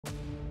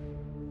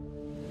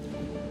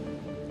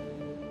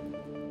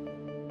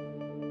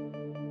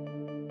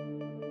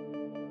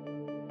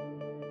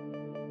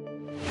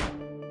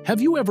Have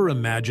you ever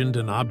imagined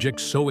an object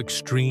so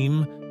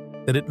extreme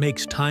that it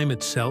makes time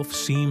itself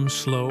seem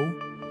slow?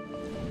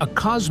 A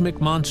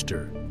cosmic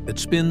monster that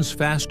spins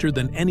faster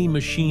than any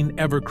machine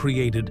ever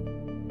created,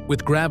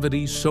 with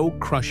gravity so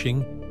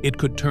crushing it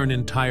could turn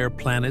entire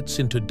planets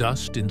into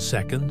dust in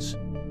seconds?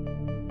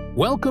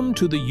 Welcome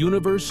to the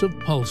universe of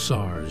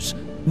pulsars,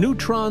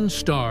 neutron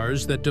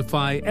stars that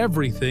defy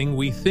everything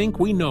we think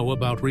we know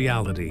about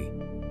reality.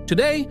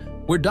 Today,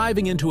 we're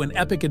diving into an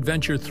epic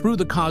adventure through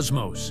the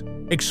cosmos,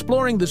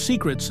 exploring the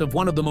secrets of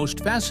one of the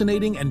most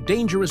fascinating and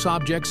dangerous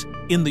objects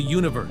in the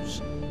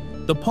universe,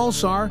 the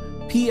pulsar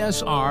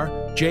PSR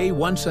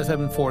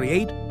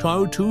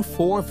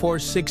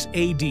J1748-22446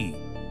 AD,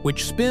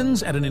 which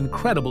spins at an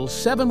incredible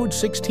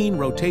 716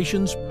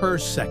 rotations per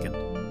second.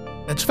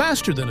 That's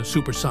faster than a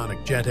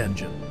supersonic jet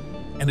engine,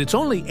 and it's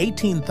only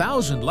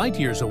 18,000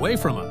 light-years away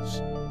from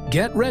us.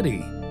 Get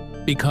ready,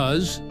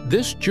 because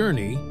this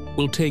journey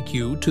will take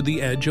you to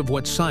the edge of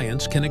what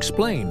science can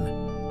explain,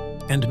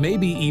 and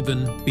maybe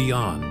even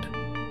beyond.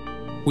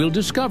 We'll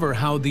discover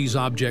how these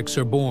objects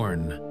are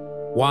born,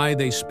 why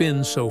they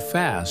spin so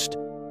fast,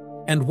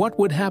 and what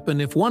would happen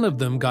if one of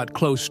them got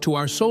close to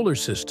our solar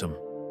system.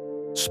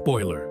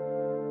 Spoiler: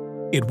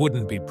 it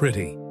wouldn't be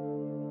pretty.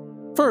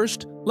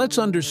 First, let's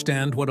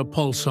understand what a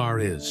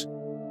pulsar is.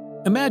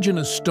 Imagine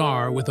a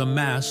star with a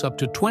mass up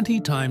to 20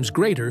 times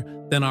greater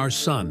than our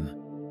Sun.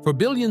 For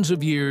billions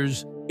of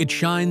years, it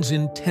shines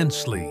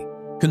intensely,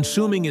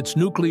 consuming its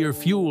nuclear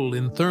fuel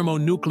in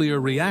thermonuclear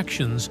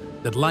reactions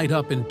that light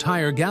up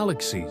entire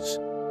galaxies.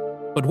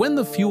 But when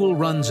the fuel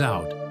runs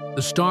out,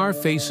 the star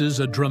faces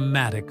a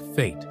dramatic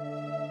fate.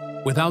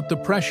 Without the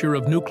pressure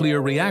of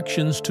nuclear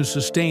reactions to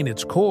sustain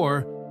its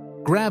core,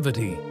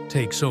 gravity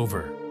takes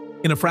over.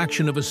 In a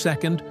fraction of a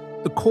second,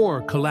 the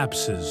core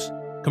collapses,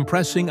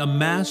 compressing a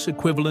mass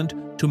equivalent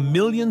to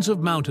millions of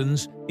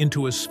mountains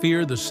into a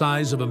sphere the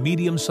size of a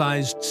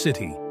medium-sized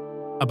city,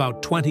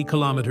 about 20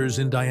 kilometers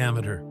in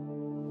diameter.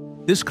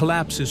 This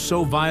collapse is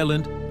so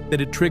violent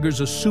that it triggers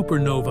a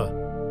supernova,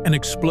 an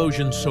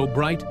explosion so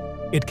bright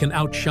it can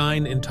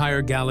outshine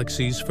entire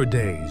galaxies for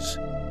days.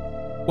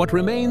 What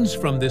remains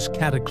from this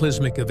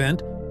cataclysmic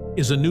event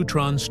is a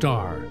neutron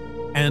star,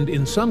 and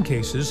in some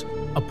cases,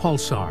 a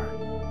pulsar.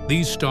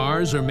 These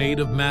stars are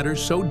made of matter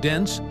so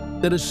dense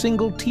that a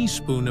single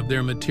teaspoon of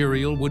their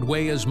material would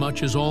weigh as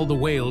much as all the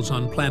whales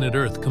on planet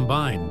Earth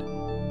combined.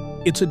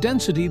 It's a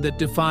density that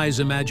defies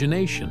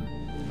imagination.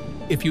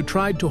 If you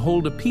tried to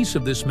hold a piece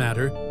of this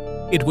matter,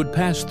 it would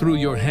pass through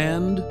your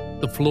hand,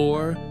 the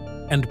floor,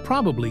 and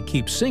probably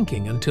keep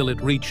sinking until it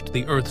reached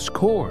the Earth's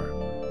core.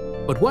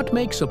 But what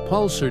makes a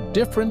pulsar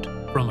different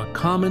from a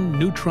common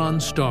neutron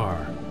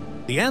star?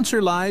 The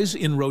answer lies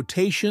in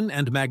rotation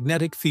and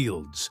magnetic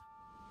fields.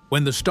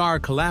 When the star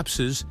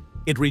collapses,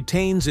 it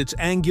retains its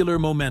angular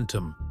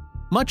momentum,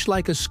 much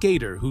like a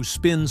skater who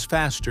spins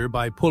faster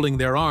by pulling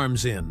their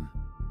arms in.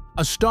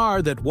 A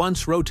star that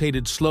once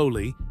rotated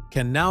slowly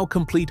can now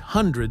complete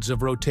hundreds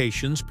of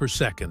rotations per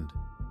second.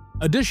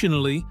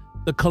 Additionally,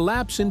 the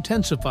collapse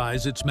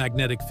intensifies its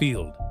magnetic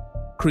field,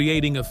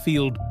 creating a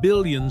field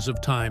billions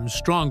of times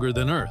stronger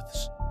than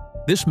Earth's.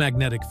 This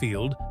magnetic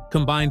field,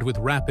 combined with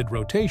rapid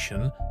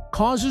rotation,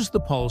 causes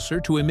the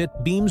pulsar to emit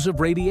beams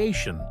of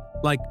radiation,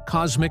 like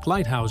cosmic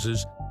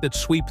lighthouses that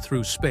sweep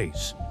through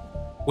space.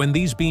 When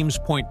these beams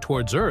point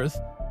towards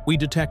Earth, we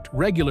detect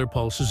regular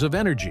pulses of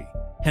energy,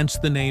 hence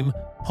the name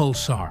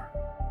pulsar.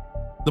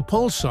 The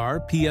pulsar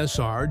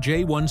PSR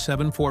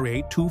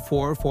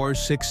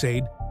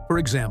J1748-24468, for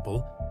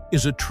example,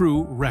 is a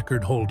true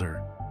record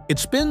holder. It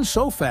spins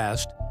so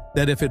fast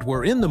that if it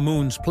were in the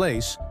Moon's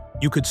place,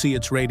 you could see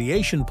its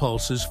radiation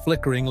pulses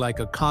flickering like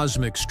a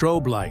cosmic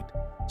strobe light,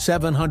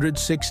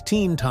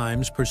 716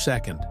 times per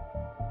second.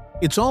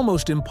 It's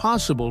almost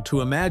impossible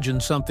to imagine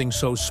something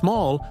so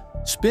small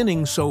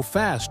spinning so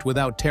fast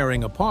without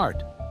tearing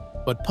apart.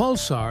 But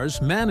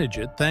pulsars manage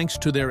it thanks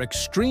to their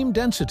extreme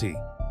density,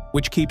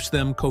 which keeps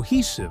them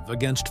cohesive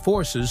against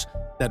forces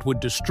that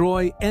would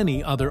destroy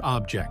any other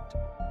object.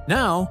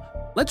 Now,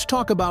 let's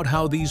talk about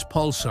how these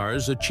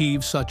pulsars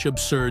achieve such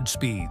absurd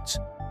speeds.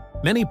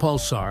 Many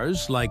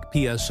pulsars, like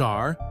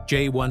PSR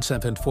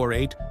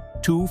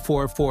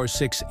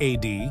J1748-2446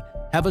 AD,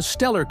 have a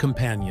stellar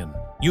companion,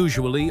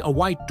 usually a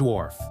white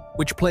dwarf,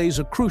 which plays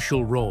a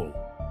crucial role.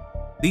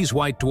 These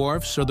white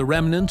dwarfs are the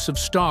remnants of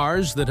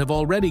stars that have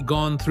already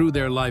gone through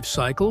their life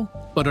cycle,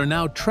 but are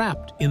now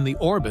trapped in the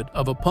orbit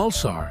of a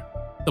pulsar.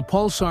 The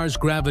pulsar's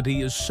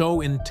gravity is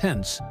so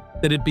intense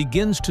that it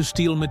begins to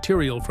steal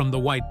material from the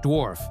white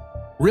dwarf,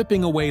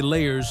 ripping away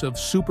layers of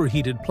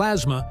superheated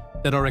plasma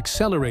that are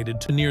accelerated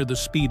to near the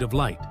speed of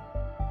light.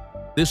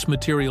 This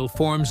material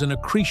forms an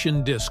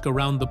accretion disk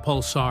around the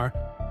pulsar,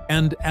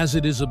 and as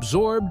it is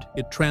absorbed,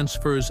 it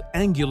transfers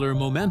angular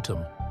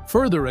momentum,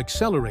 further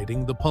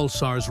accelerating the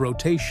pulsar's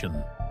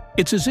rotation.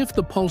 It's as if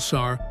the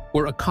pulsar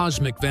were a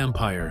cosmic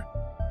vampire,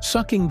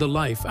 sucking the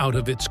life out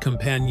of its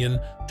companion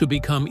to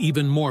become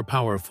even more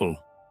powerful.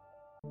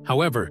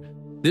 However,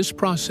 this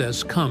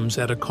process comes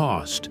at a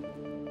cost.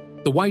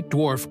 The white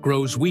dwarf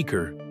grows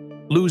weaker,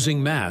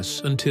 losing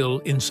mass until,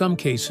 in some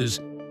cases,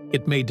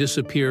 it may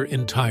disappear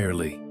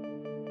entirely.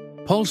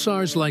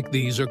 Pulsars like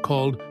these are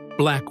called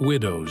black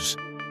widows,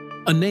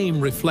 a name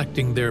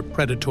reflecting their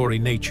predatory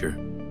nature.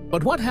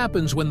 But what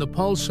happens when the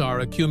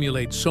pulsar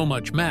accumulates so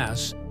much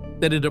mass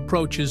that it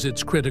approaches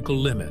its critical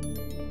limit?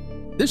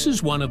 This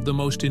is one of the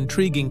most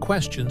intriguing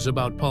questions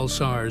about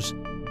pulsars.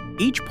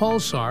 Each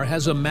pulsar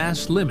has a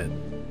mass limit,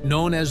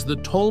 known as the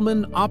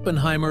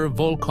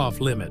Tolman-Oppenheimer-Volkoff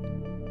limit,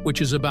 which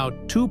is about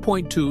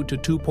 2.2 to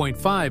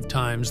 2.5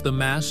 times the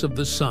mass of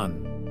the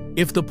Sun.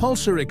 If the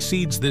pulsar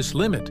exceeds this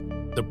limit,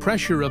 the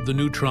pressure of the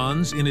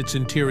neutrons in its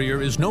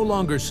interior is no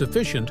longer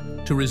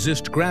sufficient to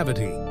resist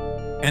gravity,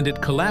 and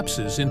it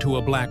collapses into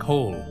a black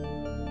hole.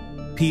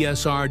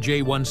 PSR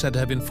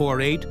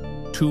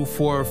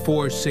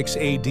J1748-2446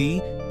 AD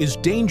is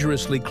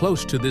dangerously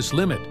close to this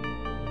limit,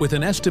 with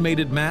an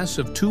estimated mass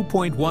of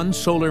 2.1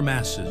 solar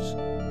masses.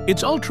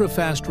 Its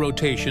ultra-fast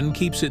rotation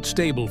keeps it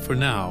stable for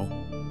now,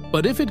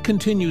 but if it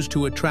continues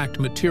to attract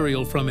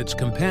material from its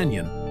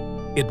companion,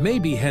 it may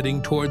be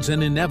heading towards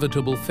an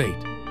inevitable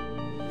fate.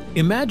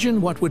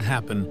 Imagine what would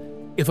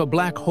happen if a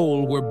black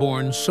hole were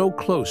born so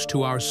close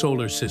to our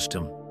solar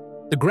system.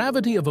 The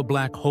gravity of a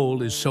black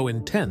hole is so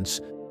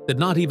intense that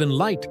not even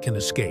light can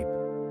escape,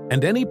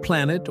 and any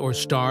planet or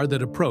star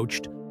that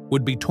approached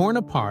would be torn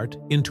apart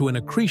into an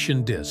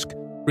accretion disk,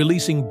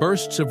 releasing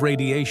bursts of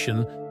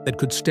radiation that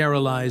could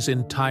sterilize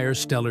entire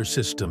stellar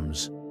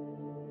systems.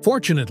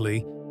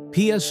 Fortunately,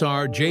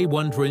 PSR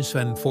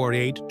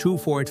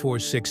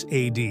J1748-2446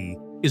 AD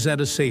is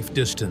at a safe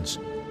distance,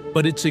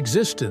 but its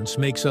existence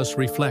makes us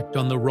reflect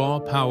on the raw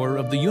power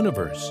of the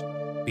universe.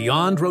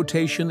 Beyond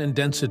rotation and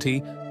density,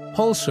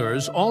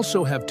 pulsars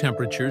also have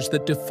temperatures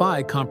that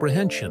defy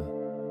comprehension.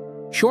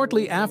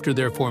 Shortly after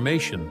their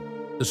formation,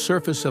 the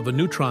surface of a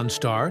neutron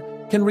star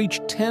can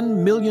reach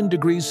 10 million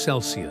degrees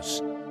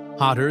Celsius,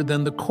 hotter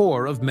than the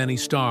core of many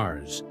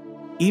stars.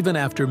 Even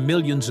after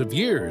millions of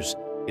years,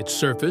 its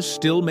surface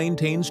still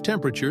maintains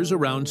temperatures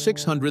around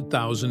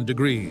 600,000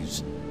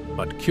 degrees.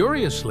 But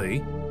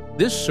curiously,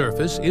 this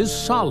surface is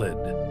solid,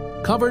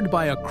 covered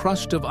by a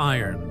crust of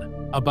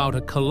iron, about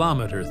a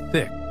kilometer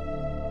thick.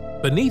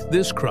 Beneath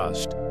this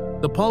crust,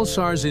 the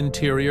pulsar's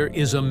interior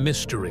is a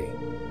mystery.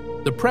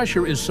 The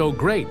pressure is so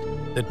great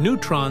that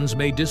neutrons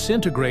may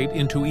disintegrate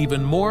into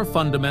even more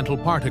fundamental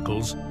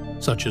particles,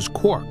 such as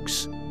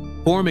quarks,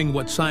 forming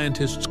what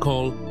scientists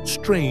call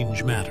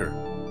strange matter.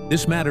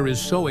 This matter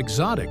is so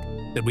exotic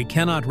that we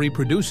cannot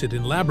reproduce it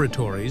in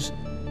laboratories,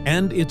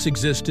 and its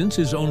existence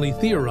is only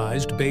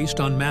theorized based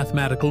on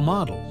mathematical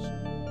models.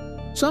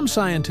 Some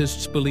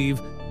scientists believe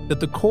that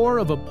the core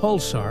of a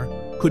pulsar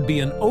could be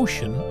an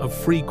ocean of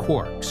free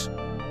quarks,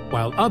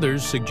 while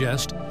others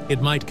suggest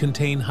it might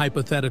contain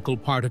hypothetical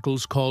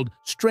particles called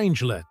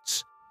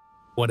strangelets.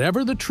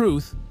 Whatever the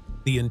truth,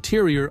 the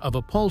interior of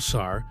a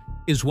pulsar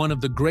is one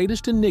of the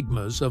greatest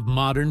enigmas of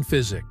modern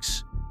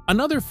physics.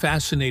 Another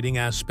fascinating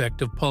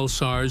aspect of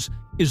pulsars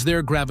is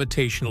their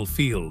gravitational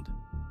field.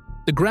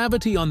 The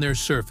gravity on their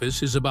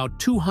surface is about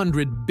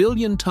 200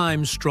 billion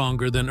times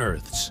stronger than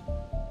Earth's.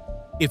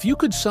 If you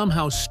could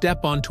somehow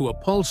step onto a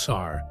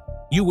pulsar,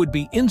 you would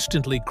be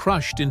instantly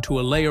crushed into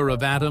a layer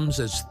of atoms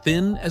as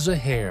thin as a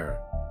hair.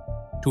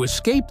 To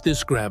escape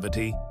this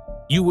gravity,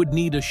 you would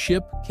need a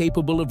ship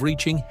capable of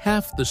reaching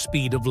half the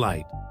speed of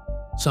light,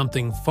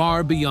 something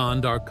far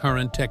beyond our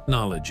current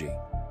technology.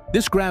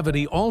 This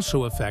gravity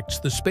also affects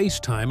the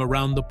space-time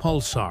around the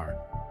pulsar,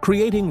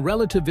 creating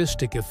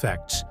relativistic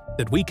effects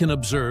that we can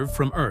observe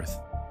from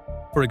Earth.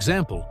 For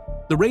example,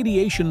 the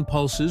radiation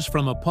pulses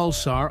from a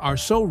pulsar are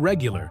so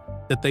regular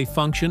that they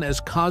function as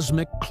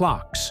cosmic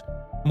clocks,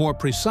 more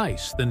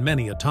precise than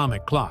many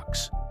atomic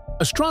clocks.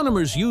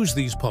 Astronomers use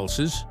these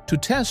pulses to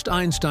test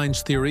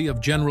Einstein's theory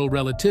of general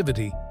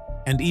relativity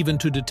and even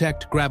to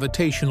detect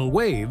gravitational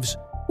waves,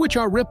 which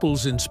are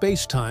ripples in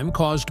space-time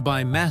caused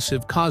by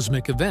massive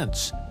cosmic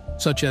events,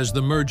 such as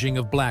the merging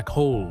of black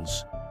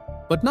holes.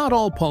 But not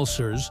all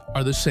pulsars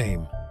are the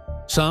same.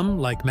 Some,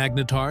 like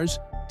magnetars,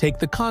 take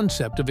the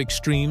concept of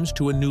extremes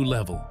to a new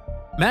level.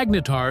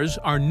 Magnetars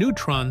are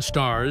neutron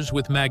stars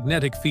with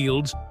magnetic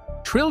fields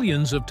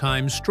trillions of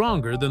times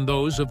stronger than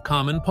those of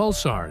common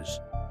pulsars.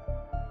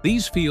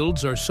 These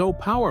fields are so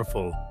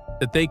powerful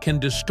that they can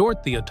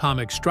distort the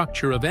atomic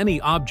structure of any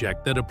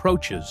object that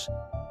approaches,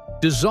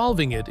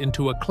 dissolving it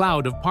into a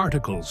cloud of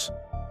particles.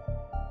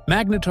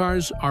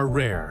 Magnetars are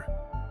rare.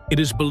 It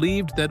is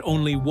believed that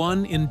only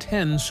 1 in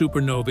 10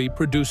 supernovae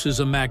produces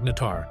a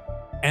magnetar,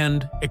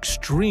 and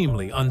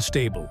extremely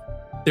unstable.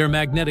 Their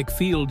magnetic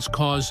fields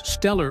cause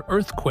stellar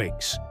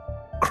earthquakes,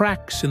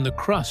 cracks in the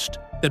crust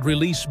that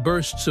release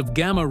bursts of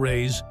gamma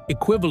rays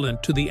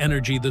equivalent to the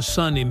energy the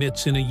Sun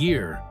emits in a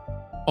year,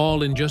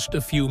 all in just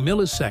a few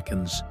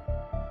milliseconds.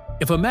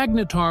 If a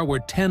magnetar were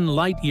 10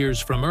 light-years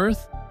from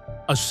Earth,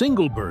 a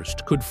single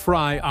burst could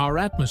fry our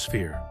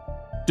atmosphere,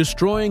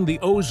 destroying the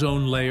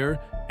ozone layer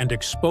and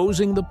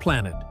exposing the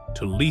planet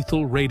to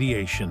lethal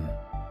radiation.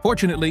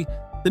 Fortunately,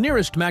 the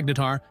nearest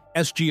magnetar,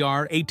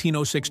 SGR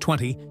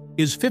 180620,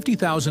 is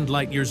 50,000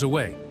 light-years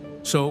away,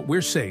 so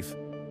we're safe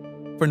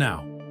for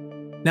now.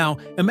 Now,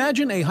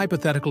 imagine a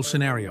hypothetical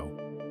scenario.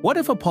 What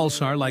if a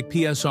pulsar like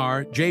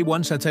PSR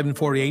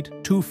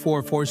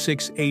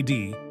J177482446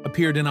 AD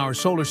appeared in our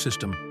solar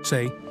system,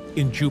 say,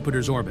 in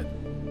Jupiter's orbit?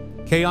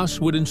 Chaos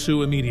would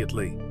ensue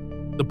immediately.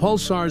 The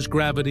pulsar's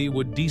gravity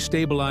would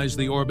destabilize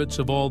the orbits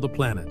of all the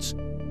planets,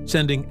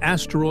 sending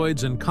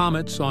asteroids and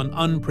comets on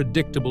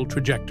unpredictable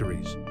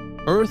trajectories.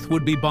 Earth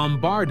would be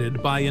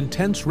bombarded by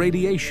intense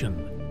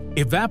radiation,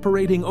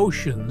 evaporating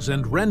oceans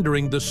and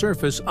rendering the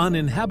surface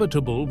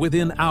uninhabitable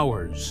within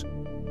hours.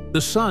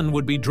 The Sun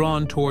would be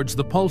drawn towards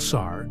the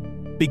pulsar,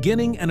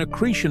 beginning an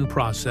accretion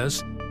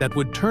process that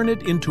would turn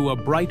it into a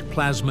bright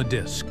plasma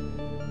disk.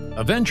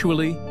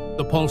 Eventually,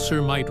 the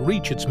pulsar might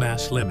reach its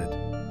mass limit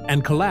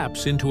and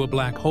collapse into a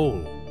black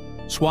hole,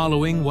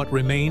 swallowing what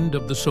remained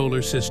of the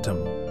solar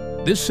system.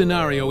 This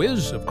scenario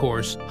is, of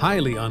course,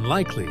 highly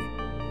unlikely,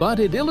 but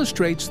it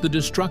illustrates the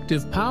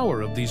destructive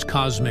power of these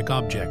cosmic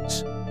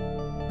objects.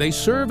 They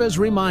serve as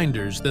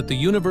reminders that the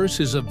universe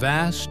is a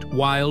vast,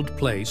 wild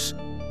place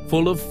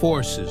full of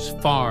forces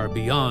far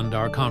beyond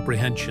our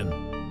comprehension.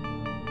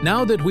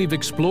 Now that we've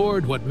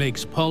explored what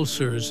makes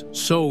pulsars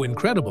so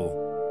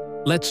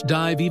incredible, let's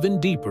dive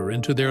even deeper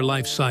into their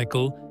life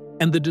cycle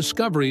and the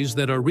discoveries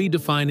that are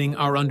redefining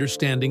our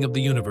understanding of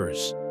the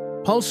universe.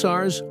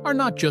 Pulsars are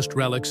not just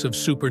relics of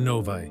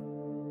supernovae.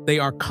 They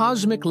are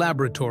cosmic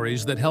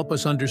laboratories that help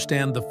us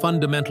understand the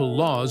fundamental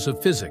laws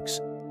of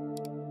physics.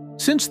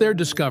 Since their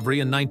discovery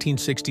in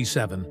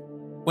 1967,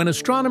 when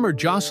astronomer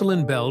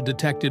Jocelyn Bell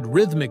detected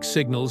rhythmic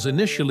signals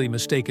initially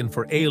mistaken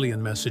for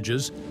alien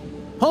messages,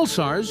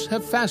 pulsars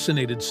have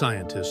fascinated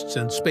scientists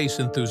and space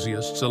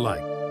enthusiasts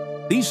alike.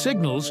 These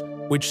signals,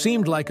 which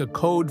seemed like a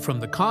code from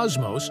the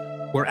cosmos,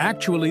 were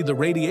actually the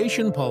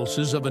radiation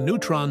pulses of a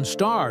neutron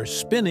star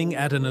spinning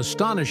at an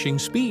astonishing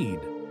speed.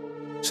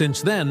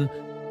 Since then,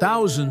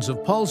 thousands of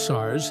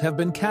pulsars have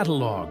been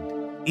catalogued,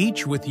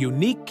 each with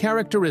unique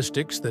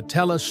characteristics that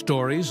tell us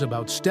stories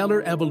about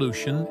stellar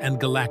evolution and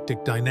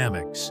galactic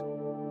dynamics.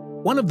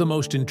 One of the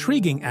most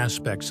intriguing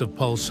aspects of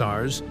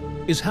pulsars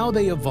is how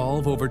they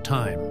evolve over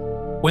time.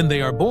 When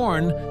they are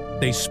born,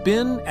 they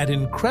spin at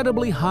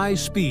incredibly high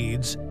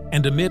speeds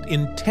and emit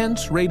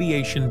intense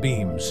radiation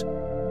beams.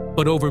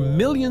 But over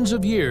millions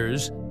of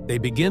years, they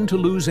begin to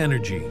lose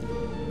energy,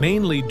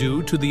 mainly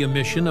due to the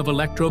emission of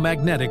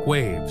electromagnetic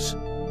waves.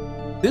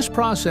 This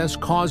process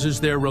causes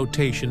their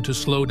rotation to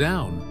slow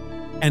down,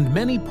 and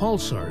many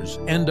pulsars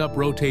end up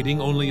rotating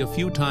only a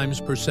few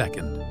times per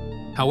second.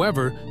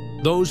 However,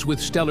 those with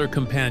stellar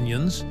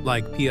companions,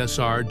 like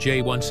PSR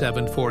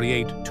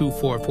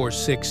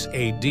J17482446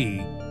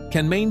 AD,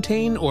 can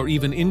maintain or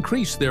even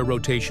increase their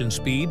rotation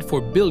speed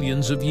for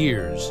billions of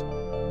years.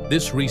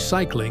 This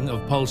recycling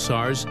of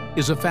pulsars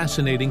is a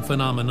fascinating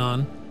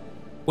phenomenon.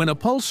 When a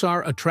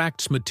pulsar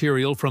attracts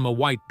material from a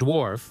white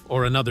dwarf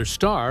or another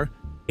star,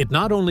 it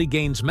not only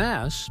gains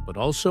mass, but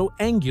also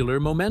angular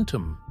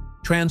momentum,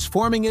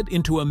 transforming it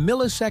into a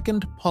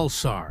millisecond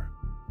pulsar,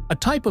 a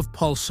type of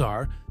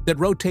pulsar that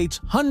rotates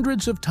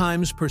hundreds of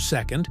times per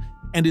second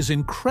and is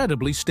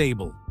incredibly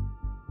stable.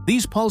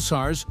 These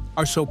pulsars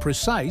are so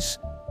precise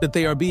that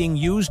they are being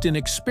used in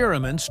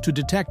experiments to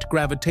detect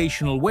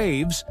gravitational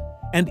waves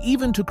and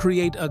even to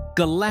create a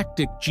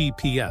galactic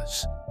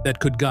GPS that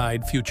could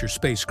guide future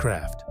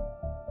spacecraft.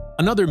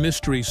 Another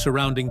mystery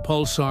surrounding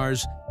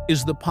pulsars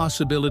is the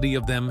possibility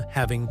of them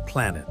having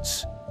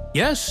planets.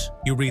 Yes,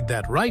 you read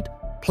that right,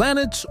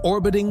 planets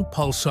orbiting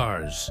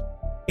pulsars.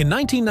 In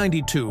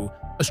 1992,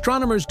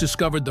 astronomers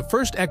discovered the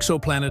first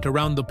exoplanet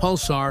around the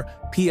pulsar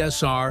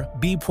PSR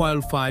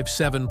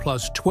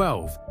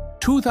B1257+12,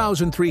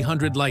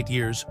 2,300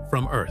 light-years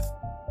from Earth.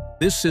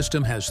 This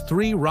system has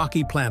 3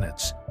 rocky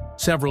planets,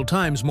 several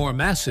times more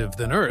massive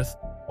than Earth,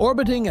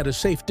 orbiting at a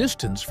safe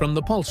distance from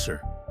the pulsar.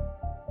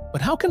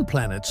 But how can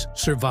planets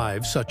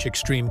survive such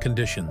extreme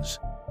conditions?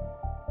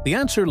 The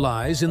answer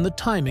lies in the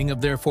timing of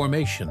their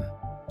formation.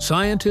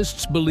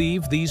 Scientists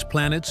believe these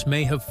planets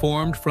may have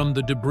formed from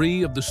the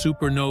debris of the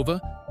supernova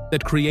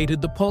that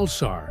created the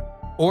pulsar,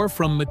 or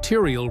from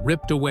material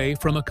ripped away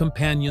from a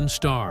companion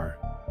star.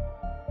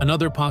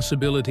 Another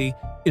possibility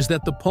is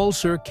that the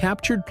pulsar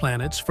captured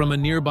planets from a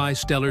nearby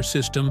stellar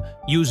system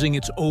using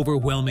its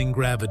overwhelming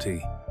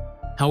gravity.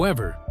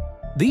 However,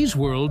 these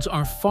worlds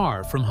are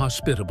far from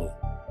hospitable.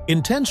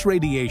 Intense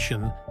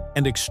radiation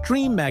and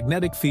extreme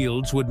magnetic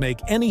fields would make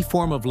any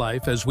form of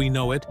life as we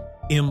know it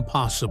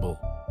impossible.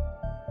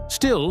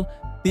 Still,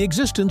 the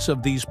existence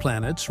of these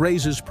planets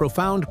raises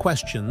profound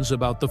questions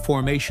about the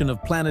formation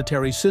of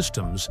planetary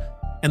systems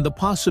and the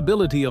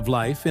possibility of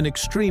life in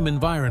extreme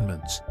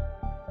environments.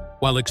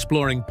 While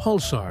exploring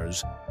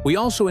pulsars, we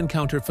also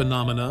encounter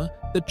phenomena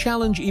that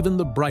challenge even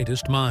the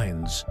brightest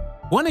minds.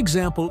 One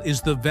example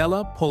is the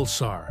Vela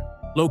pulsar,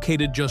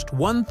 located just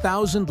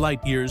 1,000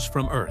 light-years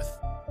from Earth.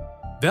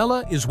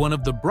 Vela is one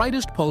of the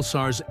brightest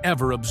pulsars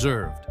ever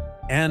observed,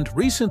 and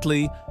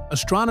recently,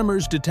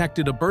 astronomers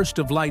detected a burst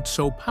of light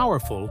so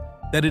powerful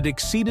that it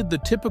exceeded the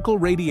typical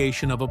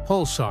radiation of a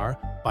pulsar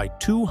by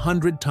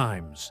 200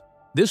 times.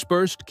 This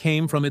burst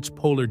came from its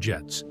polar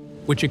jets,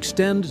 which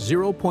extend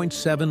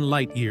 0.7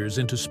 light-years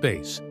into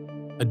space,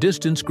 a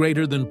distance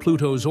greater than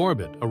Pluto's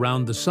orbit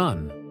around the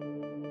Sun.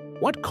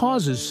 What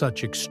causes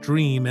such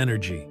extreme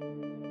energy?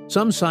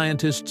 Some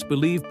scientists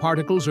believe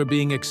particles are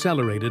being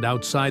accelerated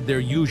outside their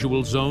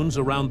usual zones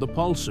around the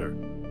pulsar,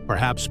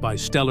 perhaps by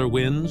stellar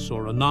winds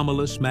or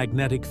anomalous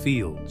magnetic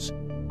fields.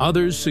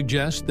 Others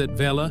suggest that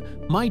Vela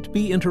might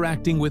be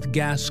interacting with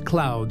gas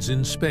clouds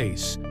in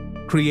space,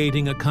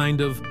 creating a kind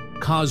of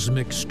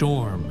cosmic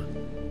storm.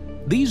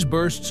 These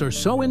bursts are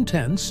so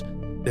intense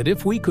that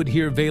if we could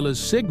hear Vela's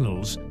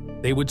signals,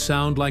 they would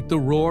sound like the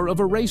roar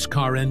of a race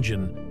car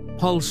engine,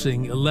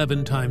 pulsing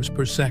 11 times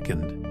per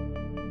second.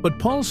 But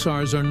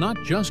pulsars are not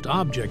just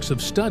objects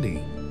of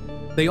study.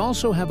 They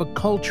also have a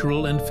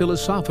cultural and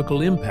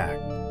philosophical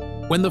impact.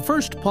 When the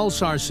first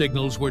pulsar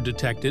signals were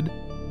detected,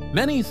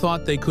 many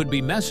thought they could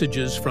be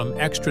messages from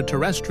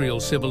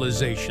extraterrestrial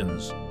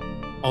civilizations.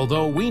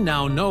 Although we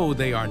now know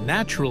they are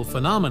natural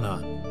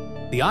phenomena,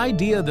 the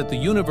idea that the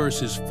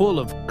universe is full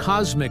of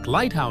cosmic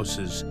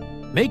lighthouses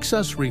makes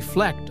us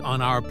reflect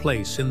on our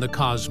place in the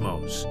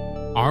cosmos.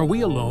 Are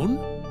we alone?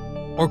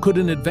 Or could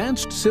an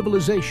advanced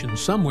civilization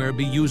somewhere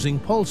be using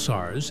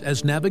pulsars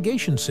as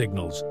navigation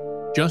signals,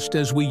 just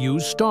as we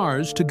use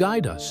stars to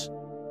guide us?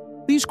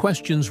 These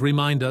questions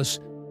remind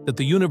us that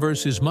the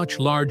universe is much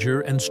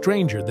larger and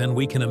stranger than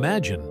we can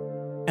imagine,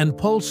 and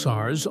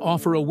pulsars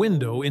offer a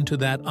window into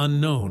that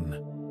unknown.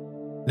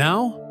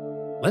 Now,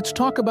 let's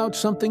talk about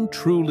something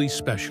truly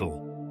special: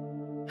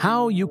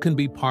 how you can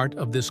be part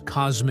of this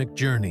cosmic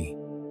journey.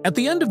 At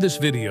the end of this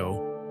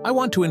video, I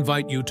want to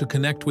invite you to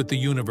connect with the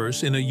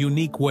universe in a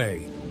unique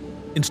way.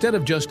 Instead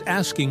of just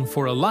asking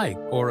for a like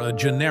or a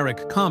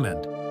generic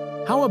comment,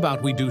 how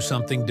about we do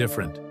something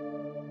different?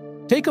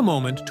 Take a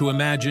moment to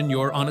imagine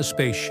you're on a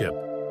spaceship,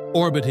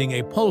 orbiting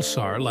a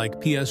pulsar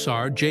like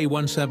PSR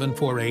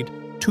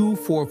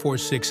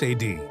J1748-2446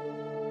 AD.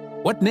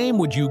 What name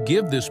would you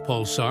give this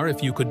pulsar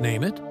if you could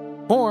name it?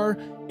 Or,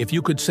 if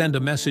you could send a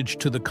message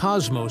to the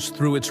cosmos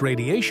through its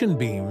radiation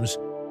beams,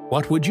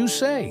 what would you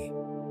say?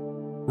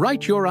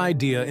 Write your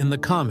idea in the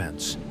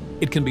comments.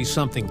 It can be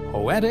something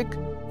poetic,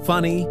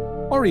 funny,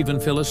 or even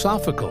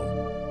philosophical.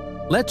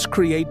 Let's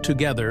create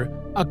together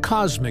a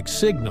cosmic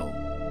signal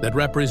that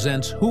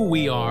represents who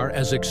we are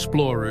as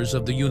explorers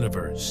of the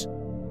universe.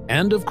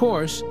 And of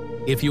course,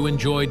 if you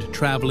enjoyed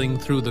traveling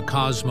through the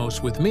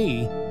cosmos with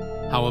me,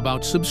 how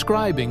about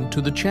subscribing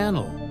to the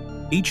channel?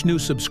 Each new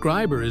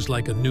subscriber is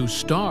like a new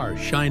star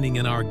shining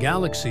in our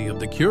galaxy of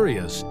the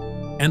curious,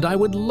 and I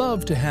would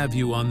love to have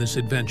you on this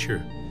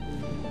adventure.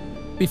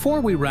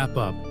 Before we wrap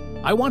up,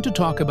 I want to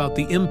talk about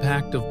the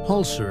impact of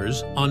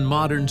pulsars on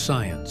modern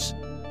science.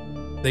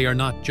 They are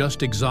not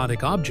just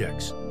exotic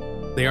objects.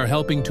 They are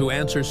helping to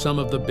answer some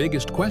of the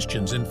biggest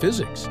questions in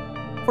physics.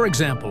 For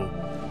example,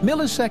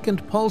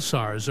 millisecond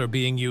pulsars are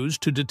being used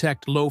to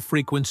detect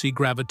low-frequency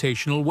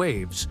gravitational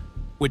waves,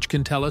 which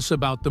can tell us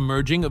about the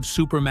merging of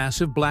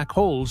supermassive black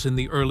holes in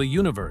the early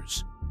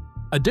universe.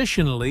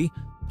 Additionally,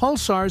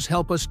 pulsars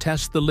help us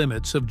test the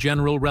limits of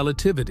general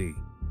relativity,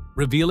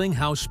 revealing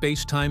how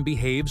space-time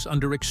behaves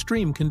under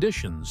extreme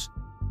conditions.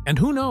 And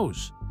who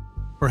knows?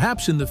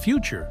 Perhaps in the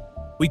future,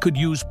 we could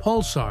use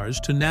pulsars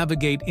to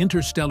navigate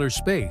interstellar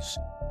space,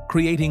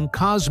 creating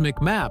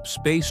cosmic maps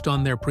based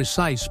on their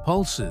precise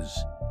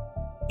pulses.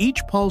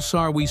 Each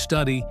pulsar we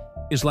study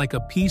is like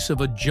a piece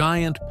of a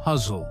giant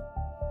puzzle,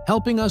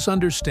 helping us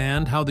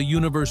understand how the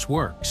universe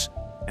works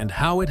and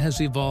how it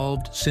has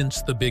evolved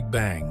since the Big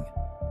Bang.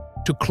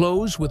 To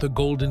close with a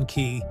golden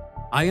key,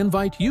 I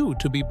invite you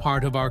to be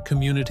part of our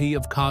community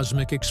of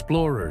cosmic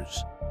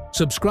explorers.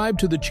 Subscribe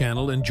to the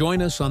channel and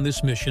join us on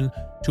this mission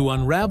to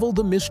unravel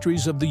the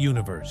mysteries of the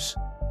universe.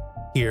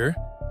 Here,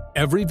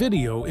 every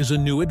video is a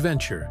new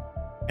adventure,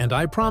 and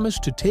I promise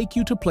to take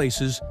you to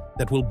places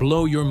that will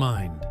blow your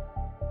mind.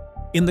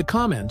 In the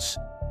comments,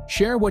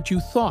 share what you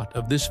thought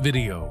of this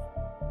video.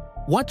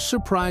 What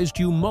surprised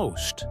you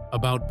most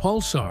about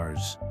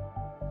pulsars?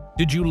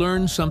 Did you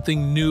learn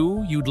something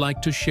new you'd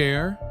like to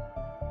share?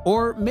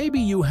 Or maybe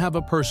you have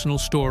a personal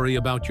story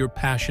about your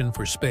passion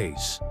for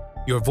space.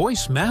 Your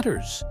voice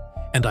matters,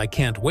 and I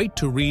can't wait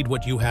to read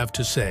what you have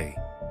to say.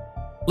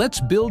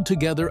 Let's build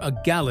together a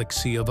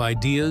galaxy of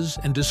ideas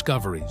and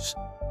discoveries.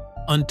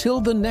 Until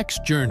the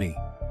next journey,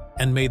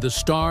 and may the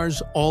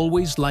stars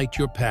always light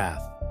your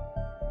path.